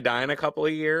probably going to die in a couple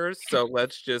of years. So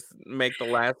let's just make the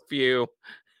last few.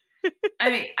 I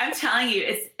mean, I'm telling you,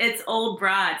 it's old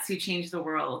broads who change the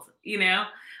world, you know?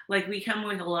 Like we come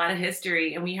with a lot of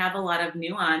history and we have a lot of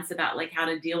nuance about like how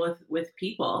to deal with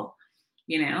people,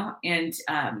 you know? And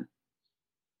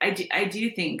I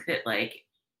do think that like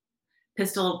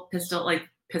pistol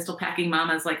packing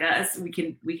mamas like us, we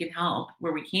can help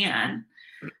where we can.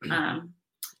 I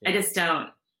just don't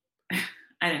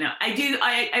I don't know.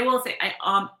 I will say I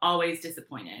am always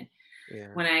disappointed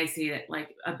when I see that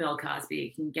like a Bill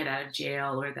Cosby can get out of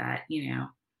jail or that, you know.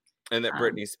 And that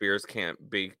Britney Spears can't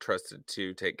be trusted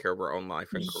to take care of her own life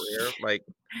and career. Like,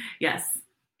 yes,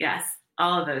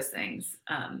 all of those things.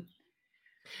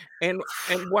 And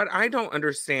what I don't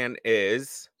understand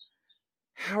is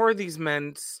how are these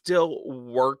men still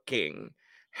working?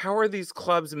 How are these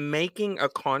clubs making a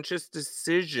conscious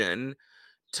decision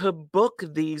to book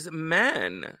these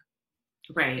men?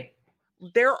 Right.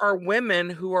 There are women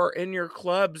who are in your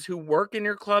clubs, who work in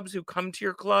your clubs, who come to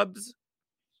your clubs.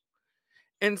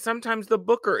 And sometimes the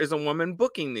booker is a woman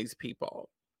booking these people.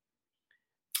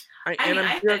 I was going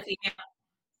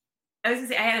to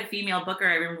say, I had a female booker.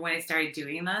 I remember when I started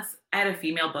doing this, I had a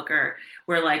female booker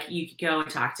where like you could go and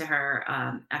talk to her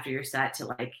after your set to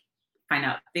like find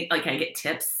out, like I get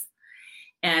tips.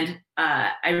 And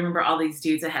I remember all these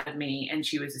dudes ahead of me, and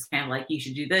she was just kind of like, you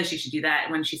should do this, you should do that.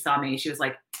 And when she saw me, she was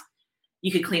like,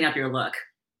 you could clean up your look.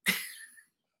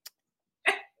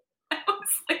 I was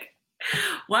like,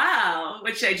 wow,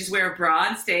 what should I just wear a bra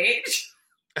on stage?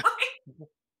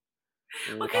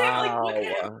 What kind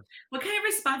of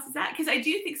response is that? Because I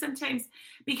do think sometimes,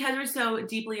 because we're so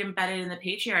deeply embedded in the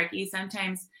patriarchy,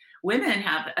 sometimes women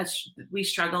we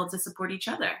struggle to support each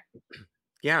other.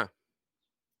 Yeah.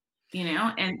 You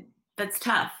know, and that's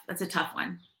tough. That's a tough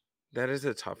one. That is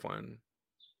a tough one.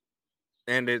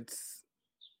 And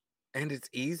it's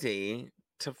easy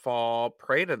to fall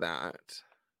prey to that.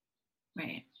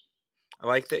 Right. I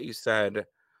like that you said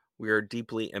we are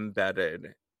deeply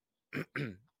embedded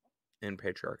in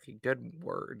patriarchy. Good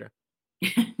word.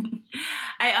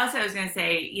 I also was going to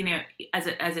say, you know, as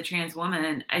a trans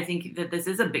woman, I think that this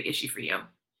is a big issue for you. I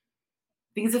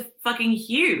think it's fucking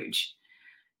huge.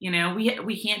 You know,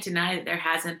 we can't deny that there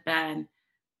hasn't been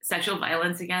sexual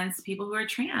violence against people who are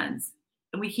trans.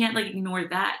 And we can't like ignore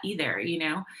that either, you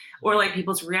know, or like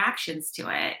people's reactions to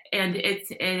it. And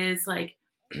it is like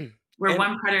where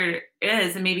one predator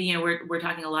is, and maybe, you know, we're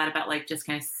talking a lot about like just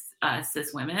kind of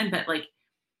cis women, but like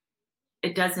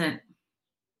it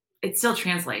still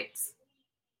translates.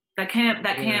 That kind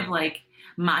of like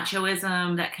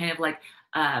machoism, that kind of like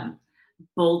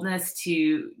boldness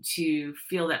to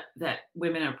feel that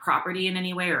women are property in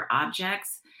any way or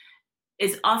objects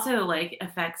is also like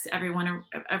affects everyone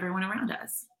around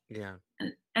us. Yeah.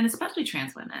 And especially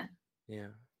trans women. Yeah.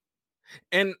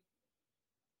 And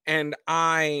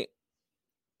I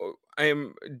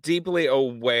am deeply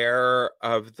aware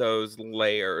of those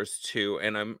layers too.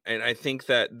 And I think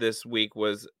that this week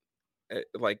was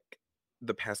like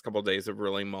the past couple of days of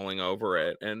really mulling over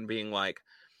it and being like,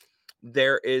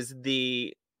 there is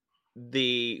the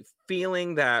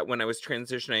feeling that when I was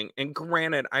transitioning, and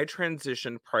granted, I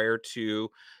transitioned prior to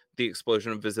the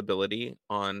explosion of visibility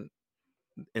in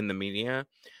the media.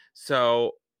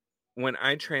 So when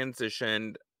I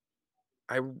transitioned,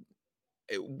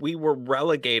 we were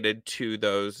relegated to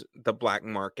the black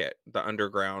market, the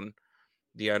underground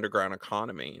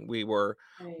economy. We were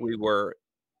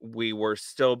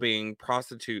still being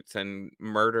prostitutes and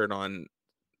murdered on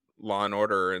Law and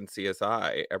Order and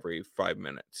CSI every 5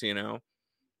 minutes, you know?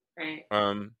 Right.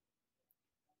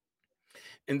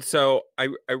 And so I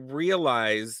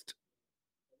realized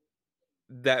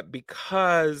that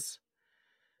because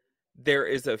there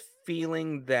is a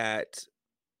feeling that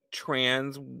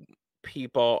trans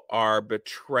people are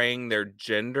betraying their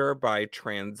gender by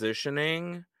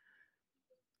transitioning,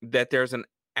 that there's an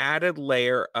added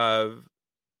layer of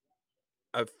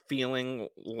feeling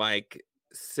like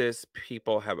cis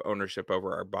people have ownership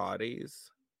over our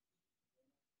bodies.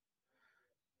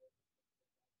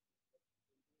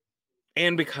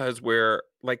 And because we're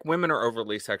like, women are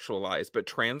overly sexualized, but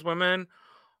trans women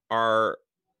are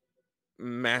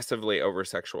massively over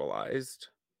sexualized.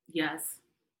 Yes.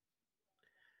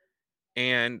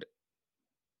 And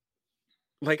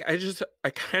like, I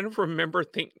kind of remember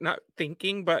not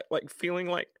thinking, but like feeling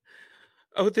like,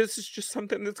 oh, this is just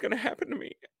something that's going to happen to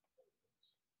me.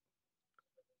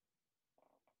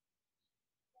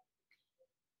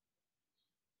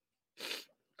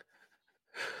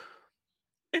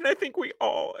 And I think we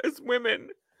all, as women,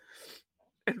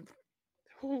 and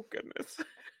oh goodness.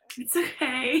 It's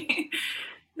okay.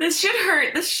 This should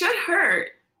hurt. This should hurt.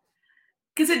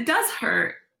 Because it does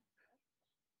hurt.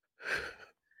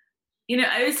 You know,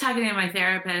 I was talking to my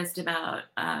therapist about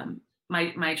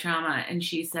my trauma, and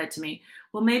she said to me,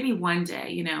 well, maybe one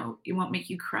day, you know, it won't make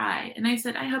you cry. And I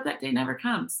said, I hope that day never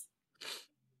comes.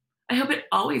 I hope it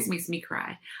always makes me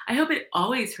cry. I hope it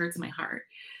always hurts my heart,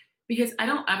 because I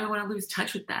don't ever want to lose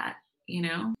touch with that, you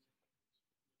know?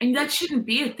 And that shouldn't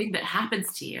be a thing that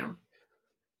happens to you.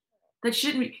 That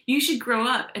shouldn't be. You should grow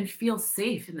up and feel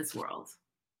safe in this world.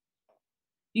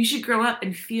 You should grow up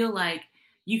and feel like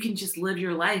you can just live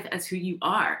your life as who you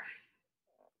are.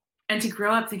 And to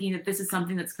grow up thinking that this is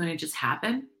something that's going to just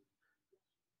happen.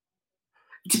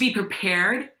 To be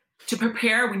prepared, to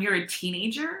prepare when you're a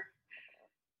teenager,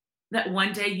 that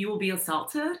one day you will be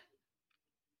assaulted.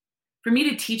 For me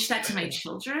to teach that to my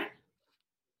children,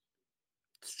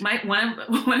 one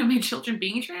of my children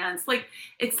being trans, like,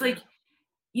 it's like,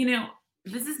 you know,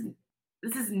 this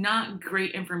is not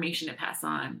great information to pass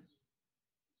on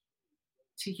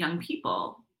to young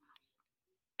people.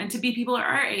 And to be people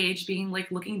our age being like,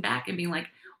 looking back and being like,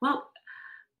 well,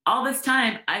 all this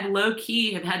time I low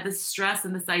key have had this stress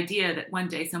and this idea that one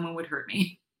day someone would hurt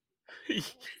me.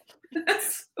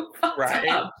 That's so fucked Right.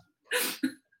 up.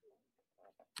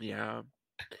 Yeah.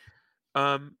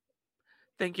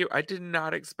 Thank you. I did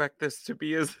not expect this to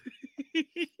be as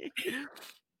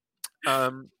I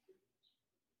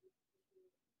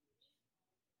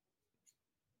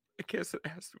guess it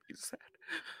has to be sad.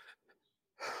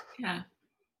 Yeah.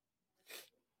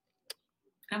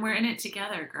 And we're in it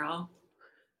together, girl.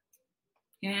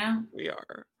 You know? We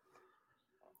are.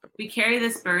 We carry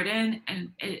this burden,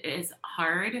 and it is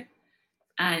hard,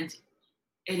 and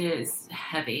it is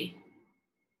heavy.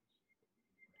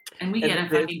 And we get a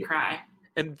fucking cry.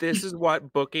 And this is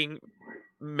what booking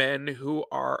men who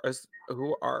are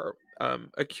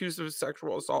accused of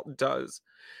sexual assault does.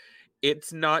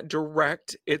 It's not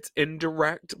direct, it's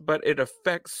indirect, but it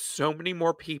affects so many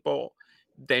more people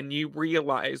than you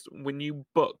realize when you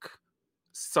book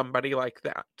somebody like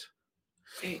that.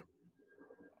 Right.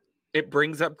 It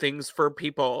brings up things for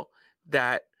people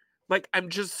that, like, I'm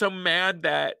just so mad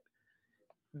that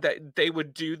they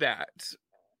would do that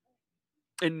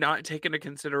and not take into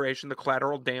consideration the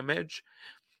collateral damage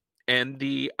and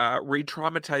the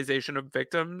re-traumatization of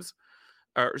victims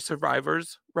or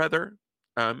survivors, rather,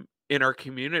 in our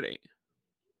community.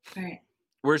 Right.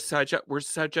 We're such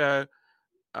a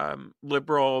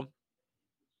liberal,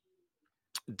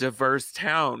 diverse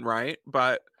town, right?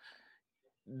 But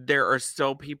there are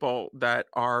still people that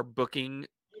are booking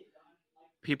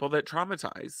people that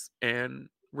traumatize and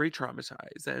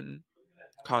re-traumatize and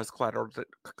cause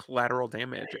collateral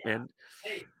damage. And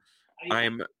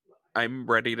I'm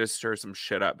ready to stir some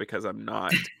shit up, because I'm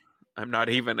not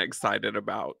even excited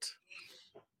about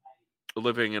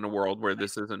living in a world where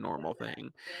this is a normal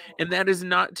thing. And that is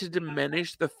not to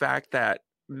diminish the fact that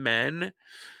men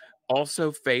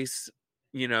also face,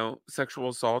 you know, sexual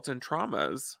assaults and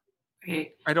traumas.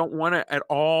 Right. I don't want to at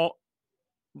all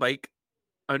like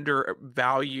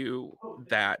undervalue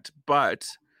that, but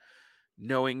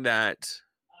knowing that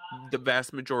the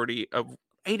vast majority of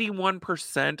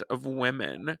 81% of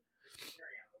women,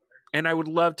 and I would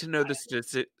love to know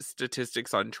the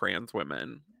statistics on trans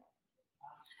women.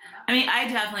 I mean, I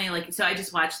definitely so I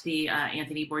just watched the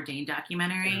Anthony Bourdain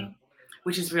documentary,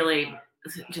 which is really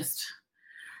just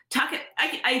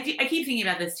I keep thinking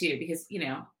about this too, because, you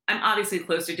know, I'm obviously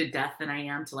closer to death than I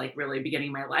am to like really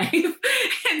beginning my life.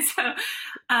 And so,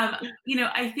 you know,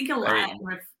 I think a lot,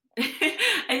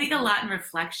 in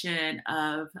reflection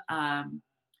of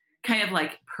kind of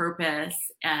like purpose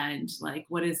and like,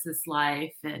 what is this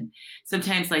life? And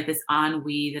sometimes like this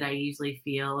ennui that I usually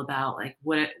feel about like,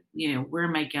 what, you know, where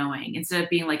am I going? Instead of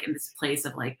being like in this place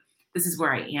of like, this is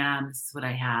where I am, this is what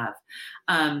I have.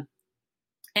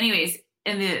 Anyways,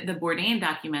 in the Bourdain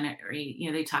documentary, you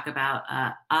know, they talk about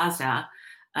Asha, is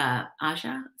that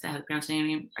how to pronounce her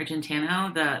name?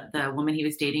 Argentino, the woman he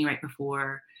was dating right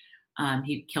before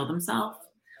he killed himself.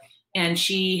 And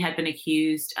she had been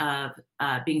accused of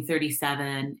being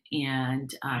 37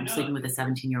 and sleeping with a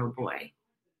 17-year-old boy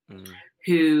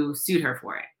who sued her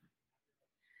for it.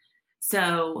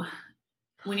 So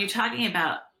when you're talking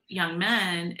about young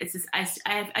men, it's just I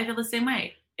feel the same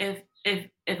way. If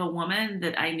a woman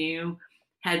that I knew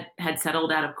had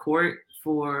settled out of court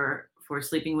for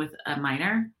sleeping with a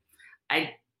minor,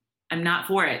 I'm not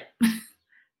for it.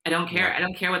 I don't care. Yeah. I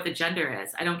don't care what the gender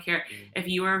is. I don't care if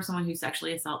you are someone who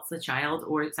sexually assaults a child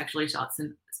or sexually assaults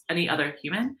any other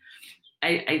human.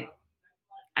 I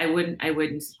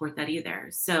wouldn't support that either.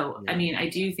 So, I mean, I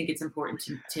do think it's important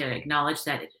to acknowledge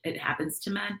that it happens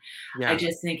to men. Yeah. I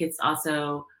just think it's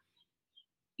also,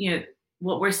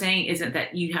 what we're saying isn't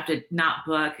that you have to not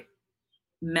book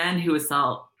men who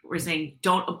assault. We're saying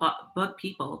don't book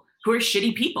people who are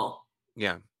shitty people.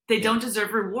 Yeah. They don't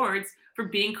deserve rewards for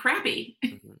being crappy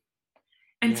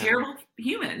and terrible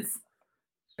humans.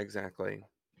 Exactly.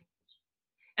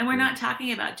 And we're not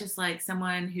talking about just like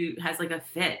someone who has like a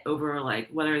fit over like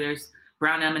whether there's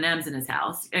brown M&Ms in his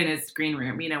house, in his green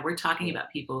room. We're talking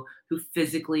about people who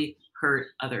physically hurt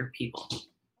other people.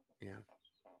 Yeah.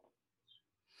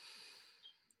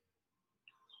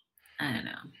 I don't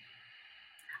know.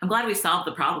 I'm glad we solved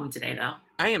the problem today, though.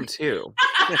 I am too.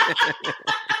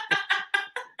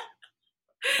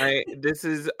 This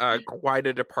is quite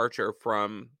a departure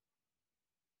from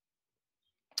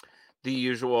the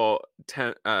usual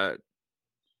timbre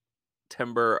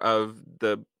of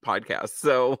the podcast.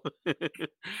 So,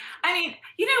 I mean,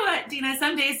 you know what, Dina?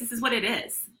 Some days this is what it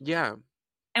is. Yeah.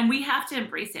 And we have to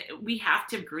embrace it. We have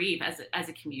to grieve as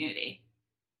a community.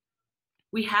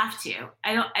 We have to.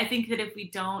 I think that if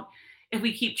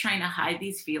we keep trying to hide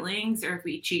these feelings, or if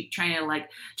we keep trying to like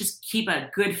just keep a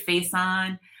good face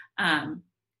on,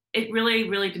 it really,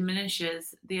 really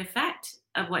diminishes the effect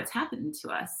of what's happened to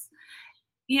us.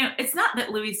 It's not that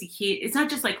it's not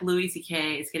just like Louis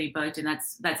C.K. is getting booked and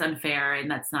that's unfair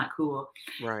and that's not cool.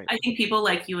 Right. I think people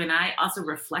like you and I also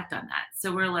reflect on that.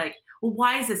 So we're like, well,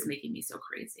 why is this making me so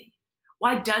crazy?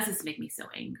 Why does this make me so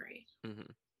angry?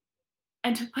 Mm-hmm.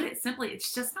 And to put it simply,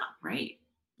 it's just not right.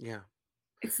 Yeah.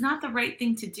 It's not the right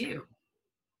thing to do.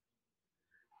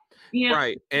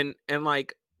 Right. And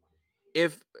like,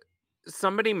 if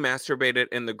somebody masturbated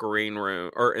in the green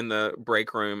room or in the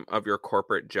break room of your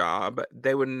corporate job,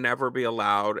 they would never be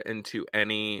allowed into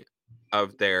any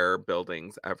of their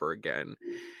buildings ever again.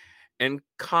 And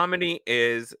comedy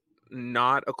is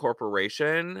not a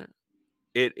corporation.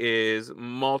 It is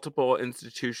multiple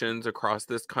institutions across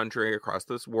this country, across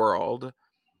this world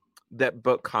that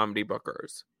book comedy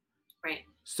bookers. Right.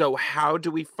 So how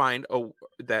do we find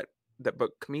that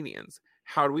book comedians?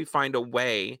 How do we find a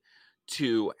way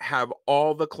to have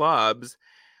all the clubs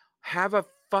have a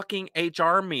fucking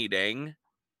HR meeting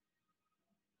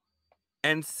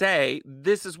and say,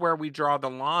 this is where we draw the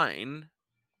line?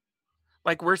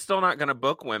 Like, we're still not going to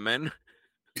book women.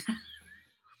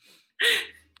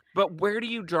 But where do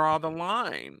you draw the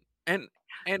line? And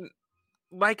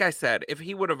like I said, if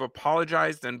he would have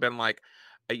apologized and been like,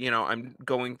 I'm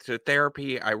going to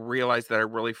therapy. I realized that I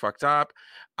really fucked up.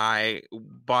 I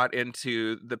bought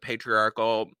into the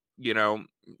patriarchal,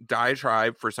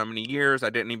 diatribe for so many years. I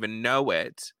didn't even know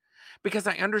it, because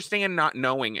I understand not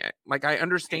knowing it. Like, I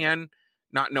understand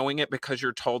not knowing it because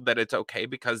you're told that it's okay,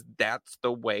 because that's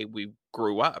the way we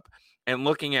grew up. And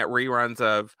looking at reruns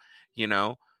of,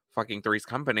 fucking Three's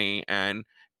Company and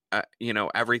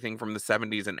everything from the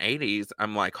 70s and 80s,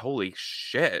 I'm like, holy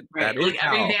shit. Right. That is like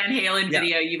every Van Halen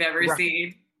video you've ever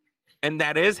seen. And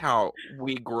that is how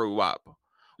we grew up.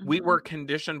 Mm-hmm. We were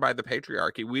conditioned by the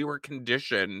patriarchy. We were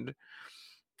conditioned.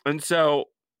 And so,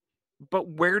 but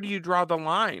where do you draw the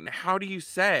line? How do you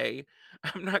say,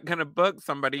 I'm not going to book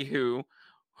somebody who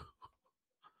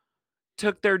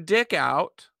took their dick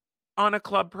out on a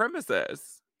club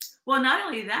premises? Well, not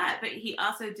only that, but he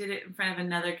also did it in front of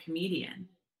another comedian.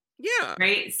 Yeah.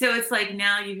 Right. So it's like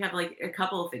now you have like a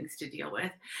couple of things to deal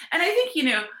with. And I think,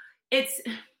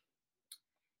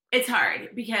 it's hard,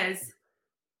 because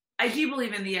I do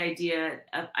believe in the idea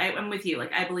of, I'm with you.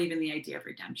 Like, I believe in the idea of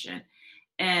redemption,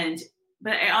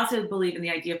 but I also believe in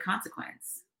the idea of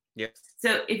consequence. Yes.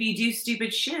 So if you do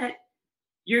stupid shit,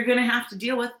 you're going to have to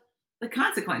deal with the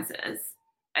consequences.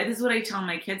 This is what I tell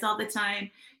my kids all the time.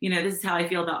 This is how I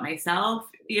feel about myself,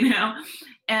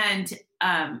 and,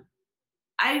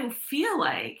 I feel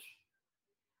like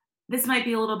this might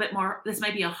be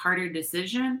a harder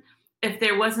decision if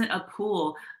there wasn't a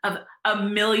pool of a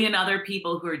million other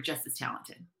people who are just as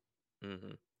talented.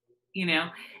 Mm-hmm.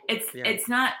 It's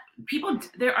not people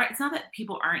it's not that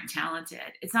people aren't talented.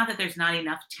 It's not that there's not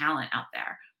enough talent out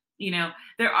there.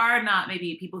 There are not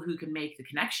maybe people who can make the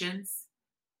connections,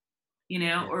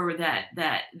 or that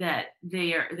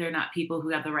they're not people who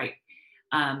have the right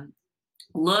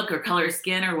look or color of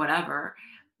skin or whatever.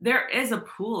 There is a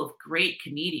pool of great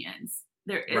comedians.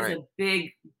 There is a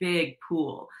big, big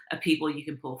pool of people you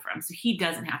can pull from. So he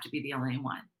doesn't have to be the only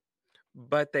one.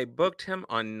 but they booked him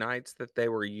on nights that they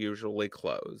were usually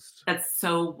closed. That's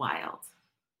so wild.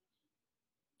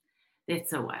 It's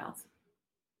so wild.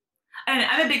 And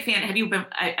I'm a big fan.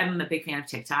 I'm a big fan of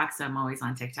TikTok, so I'm always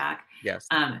on TikTok. Yes.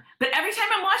 But every time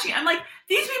I'm watching, I'm like,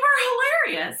 these people are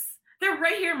hilarious. They're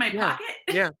right here in my pocket.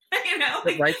 Yeah. You know,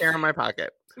 like, right there in my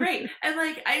pocket. Right. And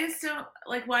like, I just don't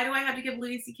why do I have to give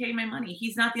Louis C.K. my money?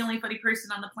 He's not the only funny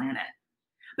person on the planet.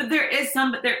 But there is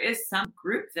some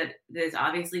group that is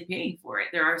obviously paying for it.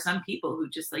 There are some people who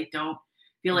just like don't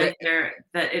feel like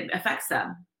that it affects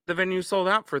them. The venue sold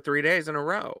out for 3 days in a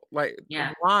row. Like,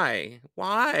 why?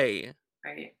 Right.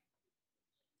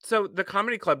 So the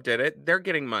comedy club did it. They're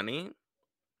getting money.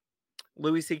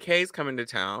 Louis C.K.'s coming to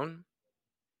town.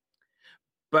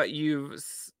 But I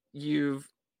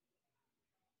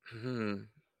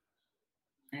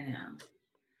know.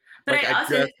 But like, I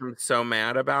just am so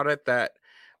mad about it that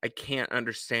I can't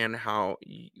understand how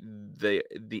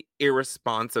the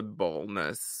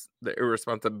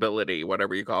irresponsibility,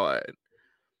 whatever you call it,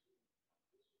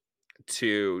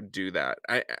 to do that.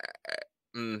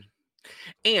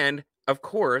 And of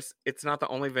course, it's not the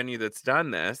only venue that's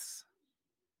done this.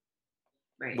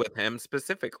 Right. With him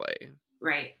specifically.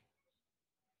 Right.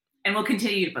 And we'll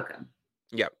continue to book him.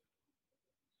 Yep.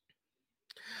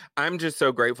 I'm just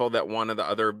so grateful that one of the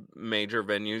other major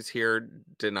venues here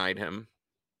denied him.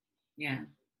 Yeah.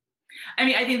 I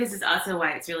mean, I think this is also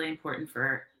why it's really important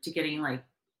to getting like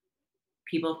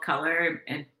people of color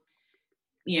and,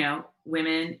 you know,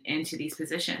 women into these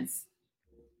positions.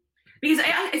 Because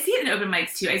I see it in open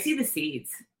mics too. I see the seeds.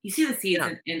 You see the seeds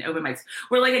in open mics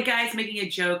where like a guy's making a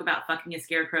joke about fucking a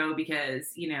scarecrow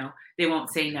because, you know, they won't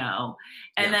say no.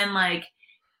 And then like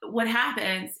what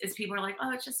happens is people are like,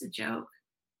 oh, it's just a joke.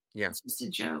 Yeah. It's just a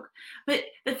joke. But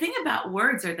the thing about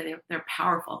words are that they're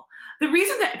powerful. The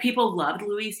reason that people loved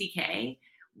Louis C.K.,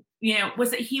 you know, was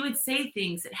that he would say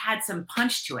things that had some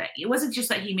punch to it. It wasn't just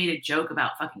that he made a joke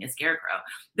about fucking a scarecrow.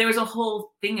 There was a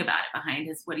whole thing about it behind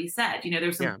what he said. You know,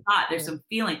 there's some thought, there's some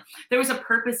feeling. There was a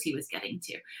purpose he was getting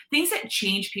to. Things that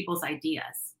change people's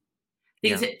ideas.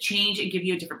 Things that change and give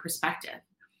you a different perspective.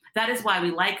 That is why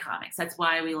we like comics. That's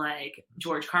why we like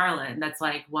George Carlin. That's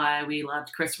like why we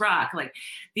loved Chris Rock. Like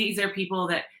these are people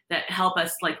that help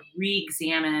us like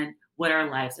re-examine what our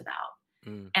life's about.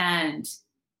 And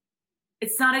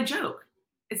it's not a joke.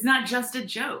 It's not just a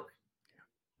joke.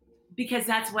 Because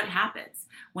that's what happens.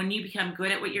 When you become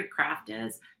good at what your craft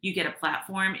is, you get a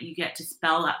platform, you get to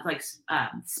spill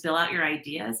out your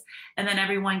ideas, and then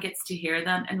everyone gets to hear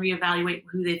them and reevaluate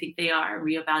who they think they are,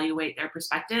 reevaluate their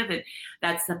perspective. And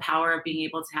that's the power of being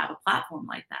able to have a platform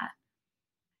like that.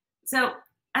 So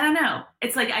I don't know.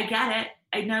 It's like, I get it.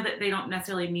 I know that they don't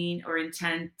necessarily mean or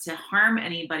intend to harm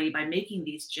anybody by making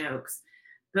these jokes.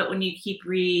 But when you keep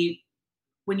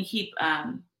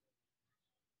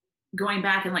going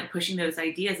back and like pushing those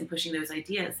ideas, and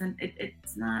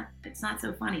it's not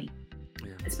so funny,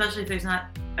 especially if there's not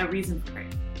a reason for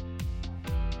it.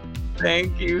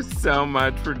 Thank you so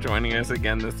much for joining us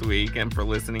again this week and for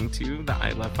listening to the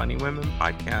I Love Funny Women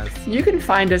podcast. You can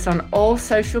find us on all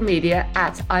social media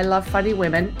at I Love Funny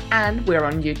Women, and we're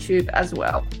on YouTube as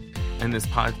well. And this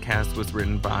podcast was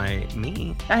written by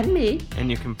me. And me. And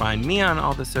you can find me on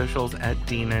all the socials at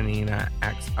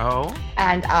DinaNinaXO.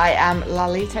 And I am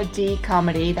Lalita D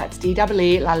Comedy. That's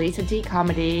D-E-E, Lalita D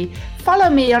Comedy.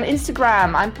 Follow me on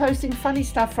Instagram. I'm posting funny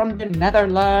stuff from the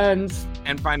Netherlands.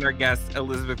 And find our guest,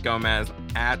 Elizabeth Gomez,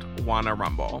 at Wanna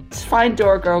Rumble. Find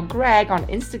Door Girl Greg on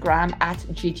Instagram at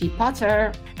Gigi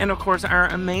Potter. And of course, our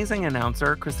amazing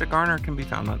announcer, Krista Garner, can be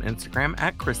found on Instagram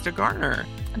at Krista Garner.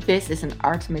 This is an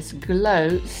Artemis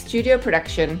Glow studio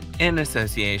production in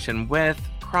association with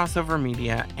Crossover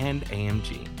Media and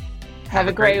AMG. Have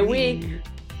a great week.